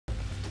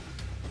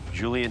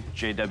Julian,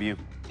 JW,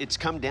 it's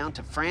come down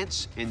to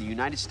France and the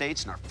United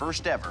States in our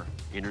first ever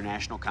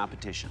international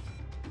competition.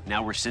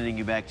 Now we're sending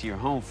you back to your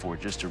home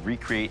fort just to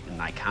recreate an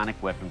iconic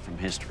weapon from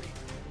history.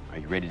 Are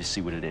you ready to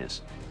see what it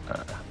is?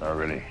 Not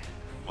really.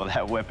 Well,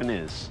 that weapon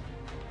is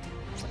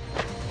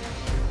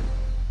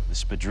the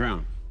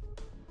Spadroon.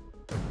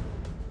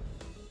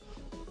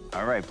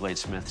 All right,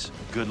 bladesmiths,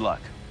 good luck.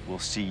 We'll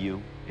see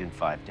you in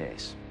 5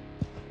 days.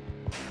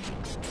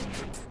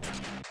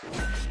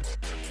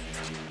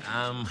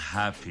 I'm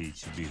happy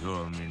to be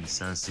home in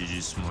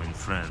Saint-Sigismond in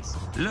France.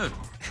 Look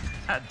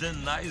at the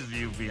nice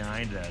view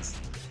behind us.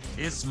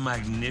 It's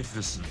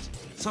magnificent.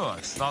 So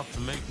I start to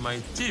make my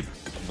tip.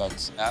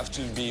 But I have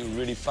to be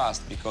really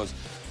fast because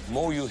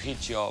more you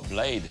hit your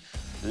blade,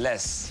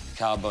 less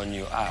carbon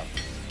you have.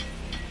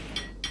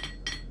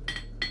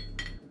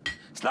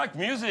 It's like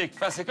music.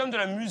 Enfin, c'est comme de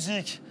la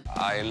musique.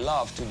 I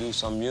love to do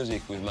some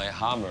music with my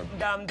hammer.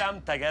 Dam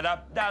dam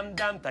tagadap, dam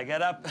dam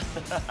tagadap.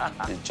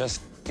 It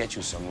just gets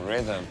you some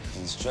rhythm.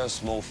 It's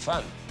just more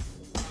fun.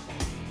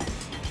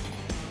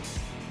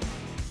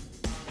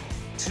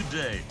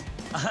 Today,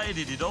 I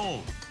did it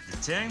all. The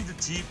tang, the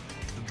tip,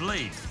 the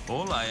blade.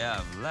 All I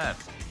have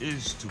left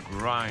is to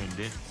grind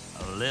it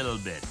a little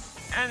bit.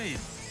 And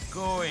it's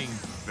going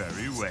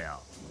very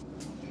well.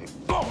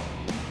 Boom!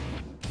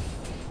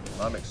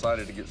 I'm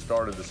excited to get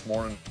started this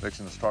morning,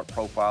 fixing to start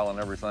profiling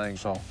everything.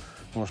 So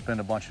we'll spend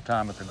a bunch of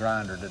time at the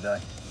grinder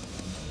today.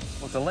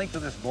 With the length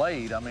of this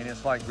blade, I mean,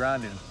 it's like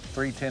grinding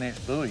 3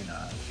 10-inch Bowie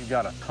knives. You've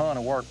got a ton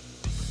of work.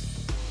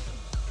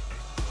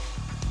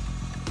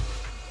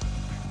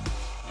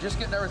 Just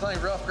getting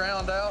everything rough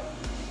ground out.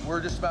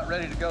 We're just about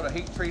ready to go to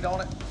heat treat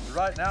on it.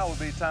 Right now would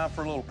be time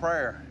for a little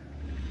prayer.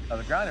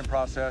 The grinding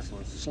process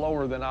was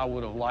slower than I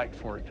would have liked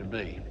for it to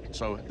be.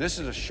 So this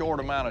is a short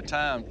amount of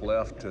time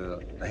left to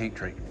the heat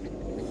treat.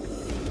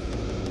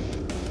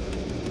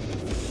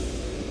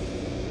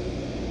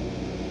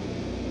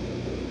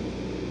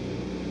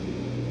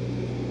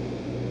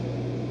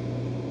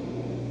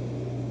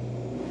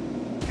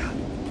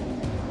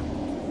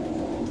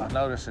 I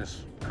notice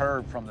this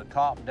curve from the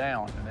top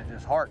down, and it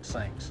just heart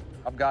sinks.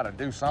 I've got to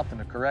do something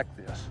to correct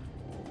this.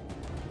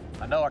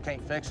 I know I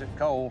can't fix it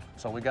cold,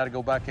 so we got to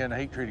go back in the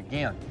heat treat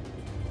again.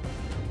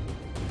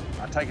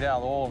 I take it out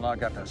of the oil, and I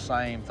got the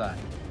same thing.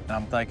 And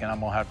I'm thinking I'm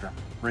gonna have to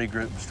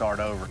regroup and start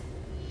over.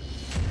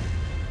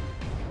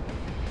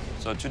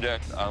 So today,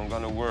 I'm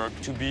gonna work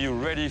to be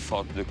ready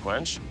for the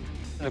quench.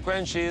 The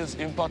quench is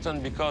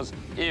important because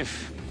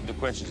if the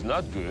quench is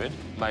not good,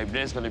 my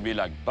blade is gonna be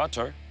like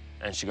butter,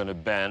 and she's gonna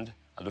bend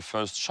at the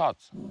first shot.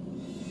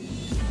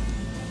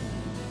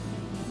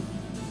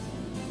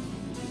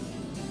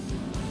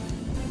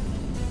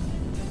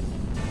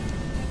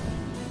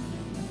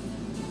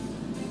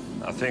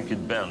 I think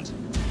it bends.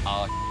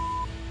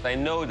 I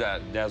know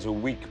that there's a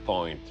weak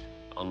point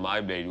on my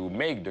blade to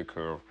make the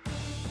curve,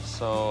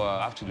 so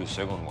I have to do the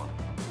second one.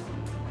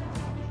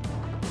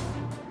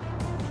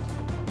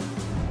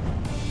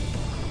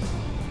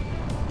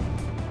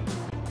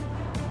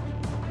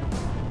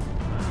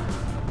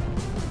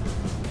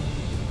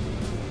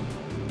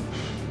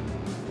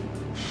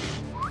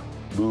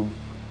 Boom.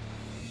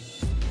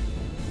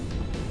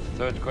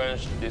 Third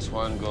quench, this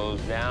one goes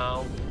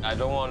down. I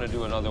don't want to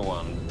do another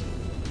one.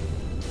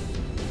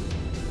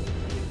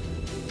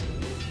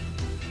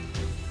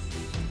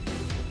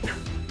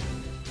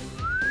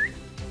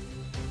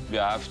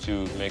 I have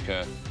to make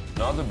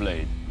another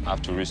blade. I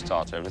have to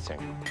restart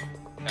everything.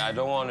 I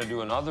don't want to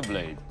do another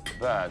blade,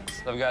 but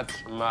I've got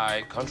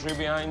my country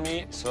behind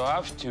me, so I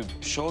have to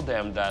show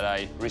them that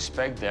I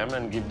respect them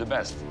and give the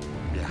best.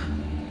 Yeah.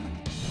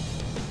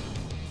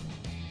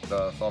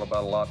 Thought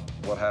about a lot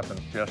what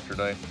happened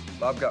yesterday.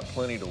 I've got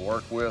plenty to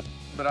work with,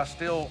 but I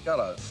still got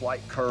a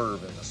slight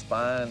curve in the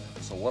spine,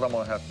 so what I'm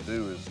gonna have to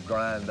do is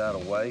grind that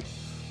away.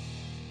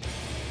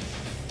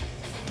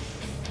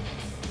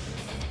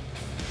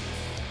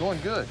 Going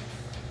good.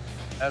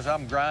 As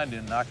I'm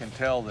grinding, I can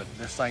tell that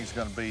this thing's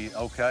gonna be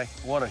okay.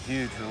 What a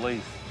huge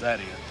relief that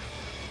is.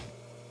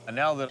 And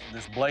now that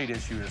this blade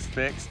issue is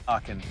fixed, I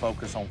can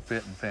focus on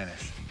fit and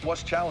finish.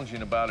 What's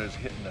challenging about it is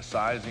hitting the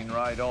sizing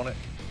right on it.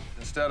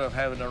 Instead of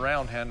having a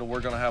round handle, we're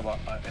gonna have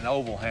an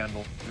oval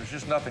handle. There's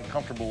just nothing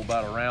comfortable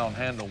about a round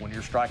handle when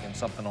you're striking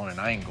something on an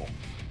angle.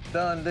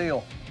 Done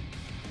deal.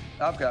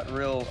 I've got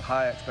real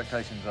high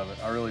expectations of it.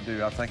 I really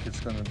do. I think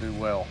it's gonna do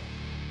well.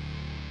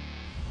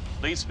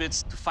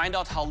 Bladesmiths, to find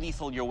out how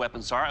lethal your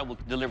weapons are, I will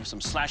deliver some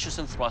slashes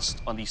and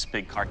thrusts on these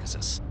pig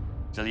carcasses.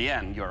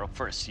 Julian, you're up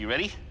first. You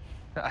ready?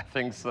 I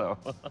think so.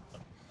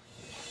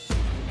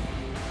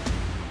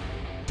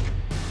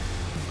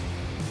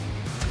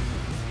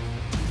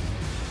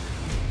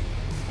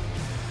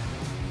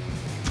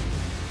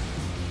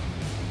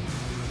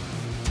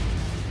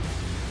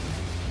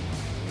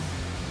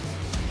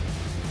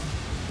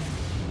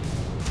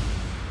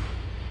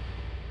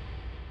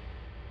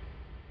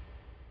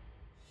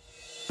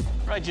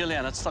 Right,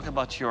 Julian, let's talk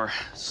about your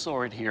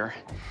sword here.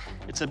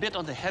 It's a bit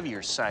on the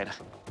heavier side.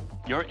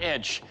 Your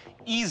edge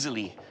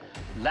easily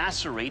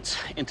lacerates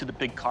into the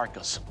big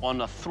carcass.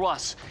 On a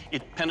thrust,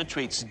 it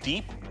penetrates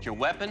deep. Your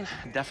weapon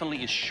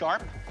definitely is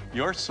sharp.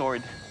 Your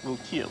sword will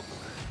kill.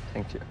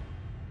 Thank you.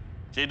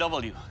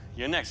 JW,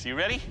 you're next. You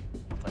ready?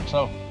 I think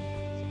so.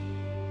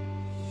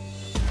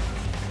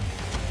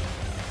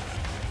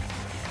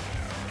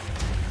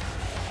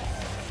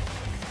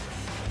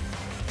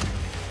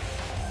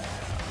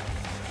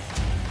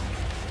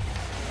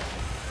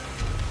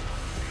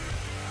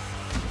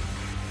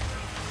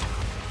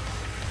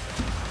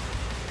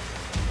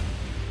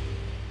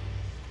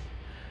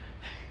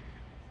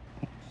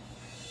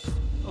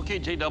 Okay,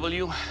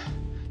 JW,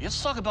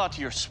 let's talk about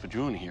your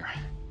Spadroon here.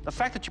 The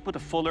fact that you put a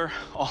fuller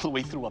all the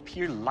way through up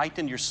here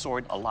lightened your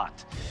sword a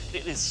lot.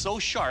 It is so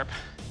sharp,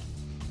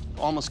 it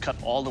almost cut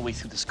all the way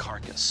through this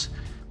carcass.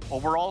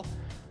 Overall,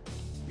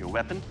 your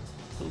weapon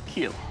will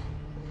kill.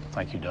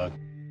 Thank you, Doug.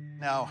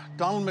 Now,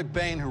 Donald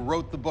McBain, who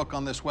wrote the book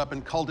on this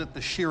weapon, called it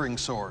the shearing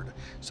sword.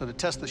 So to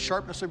test the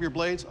sharpness of your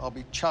blades, I'll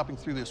be chopping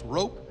through this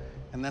rope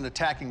and then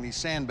attacking these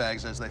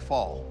sandbags as they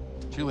fall.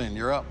 Julian,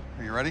 you're up.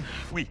 Are you ready?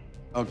 Oui.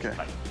 Okay.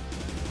 Bye.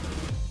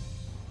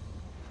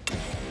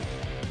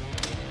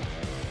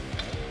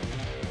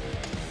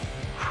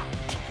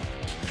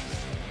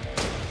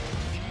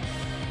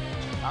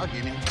 I'll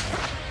get him.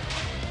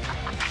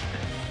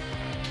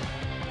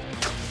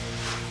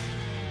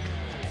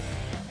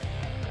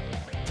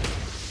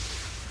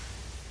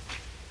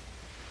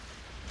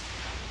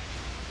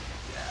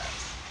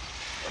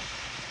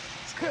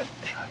 It's good.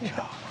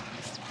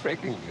 It's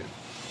freaking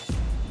good.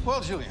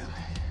 Well, Julian,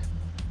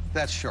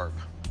 that's sharp.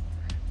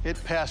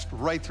 It passed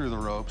right through the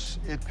ropes.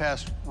 It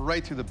passed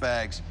right through the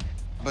bags.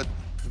 But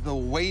the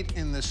weight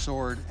in this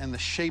sword and the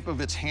shape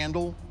of its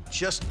handle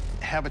just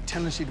have a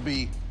tendency to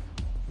be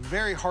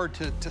very hard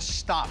to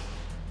stop.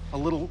 A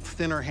little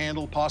thinner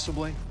handle,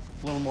 possibly,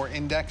 a little more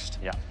indexed,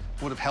 Yeah.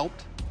 would have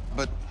helped,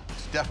 but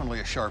it's definitely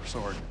a sharp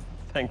sword.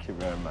 Thank you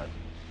very much.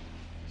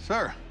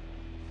 Sir,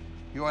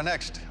 you are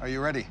next. Are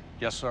you ready?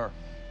 Yes, sir.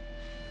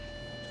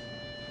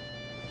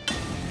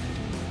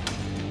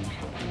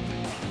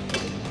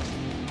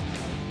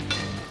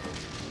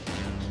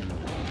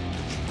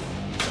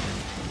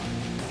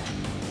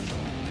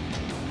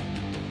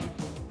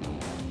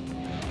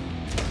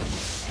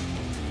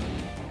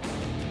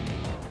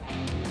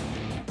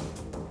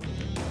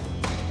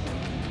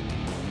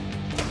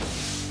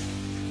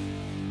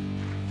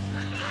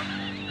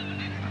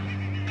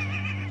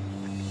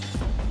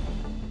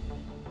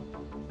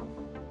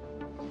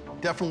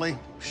 Definitely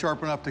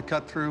sharp enough to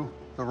cut through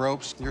the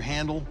ropes. Your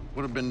handle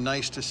would have been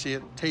nice to see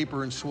it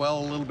taper and swell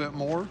a little bit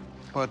more,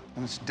 but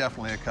it's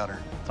definitely a cutter.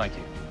 Thank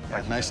you.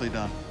 Yeah, nicely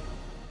done.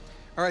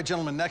 All right,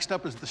 gentlemen, next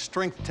up is the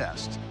strength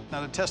test.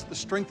 Now, to test the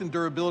strength and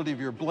durability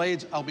of your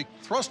blades, I'll be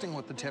thrusting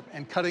with the tip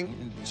and cutting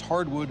into these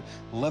hardwood,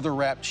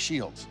 leather-wrapped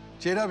shields.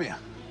 JW,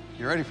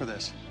 you ready for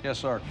this? Yes,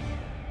 sir.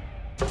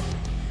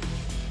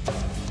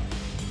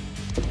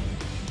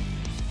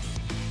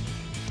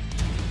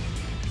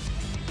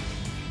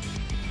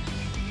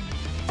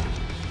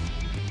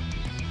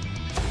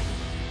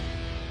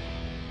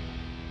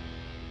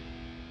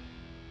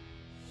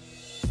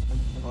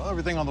 Well,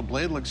 everything on the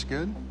blade looks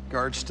good.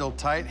 Guard's still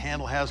tight,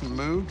 handle hasn't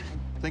moved.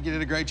 I think you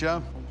did a great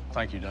job.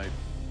 Thank you, Dave.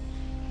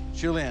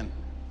 Julian,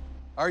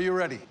 are you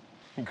ready?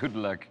 Good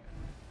luck.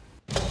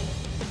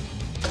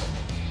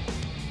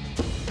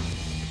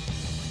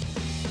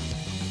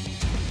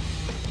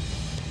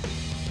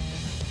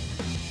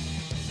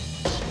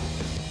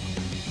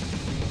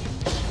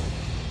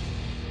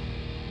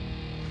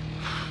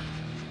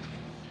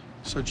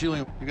 So,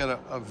 Julian, you got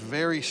a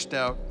very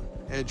stout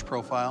edge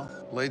profile.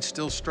 Blade's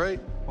still straight.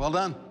 Well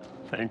done.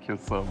 Thank you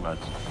so much.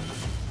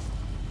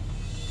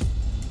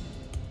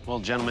 Well,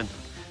 gentlemen,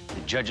 the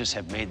judges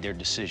have made their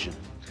decision.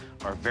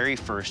 Our very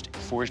first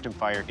Forged and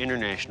Fired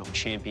International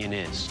champion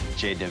is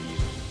JW.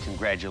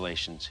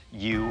 Congratulations.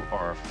 You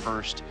are our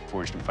first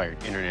Forged and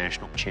Fired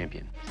International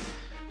champion.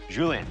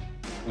 Julien,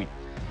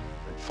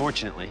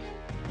 unfortunately,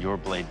 your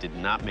blade did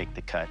not make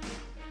the cut.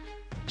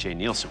 Jay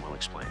Nielsen will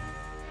explain.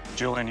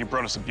 Julian, you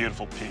brought us a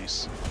beautiful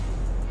piece.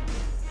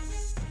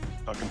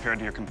 But compared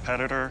to your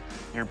competitor,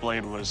 your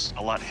blade was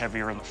a lot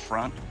heavier in the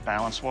front,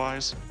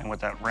 balance-wise, and with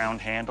that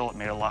round handle, it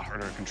made it a lot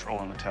harder to control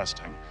in the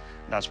testing.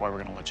 That's why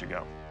we're gonna let you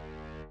go.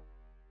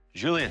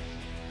 Julien,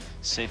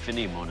 c'est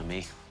fini, mon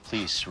ami.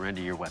 Please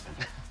surrender your weapon.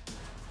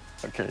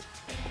 Okay.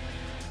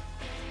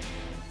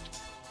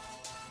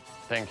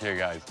 Thank you,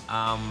 guys.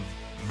 I'm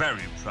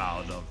very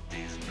proud of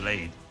this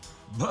blade,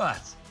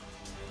 but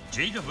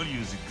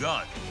JW is a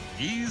god.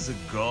 He's a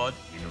god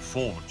in a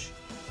forge.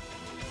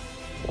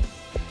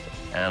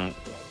 And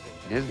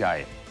this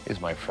guy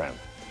is my friend.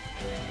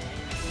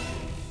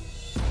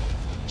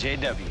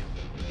 JW,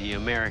 the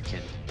American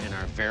and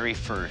our very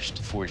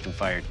first Forged and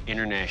Fired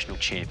International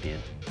champion.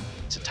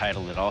 It's a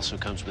title that also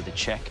comes with a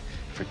check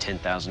for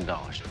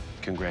 $10,000.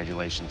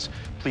 Congratulations.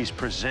 Please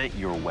present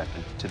your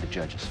weapon to the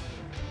judges.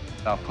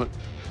 I put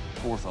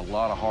forth a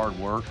lot of hard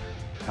work,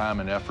 time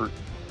and effort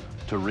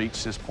to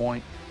reach this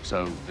point.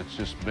 So it's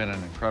just been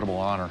an incredible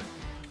honor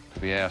to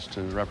be asked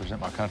to represent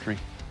my country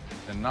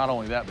And not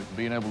only that, but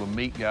being able to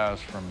meet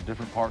guys from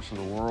different parts of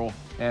the world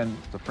and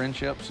the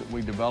friendships that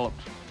we developed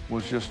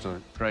was just a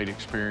great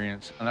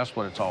experience, and that's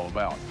what it's all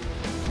about.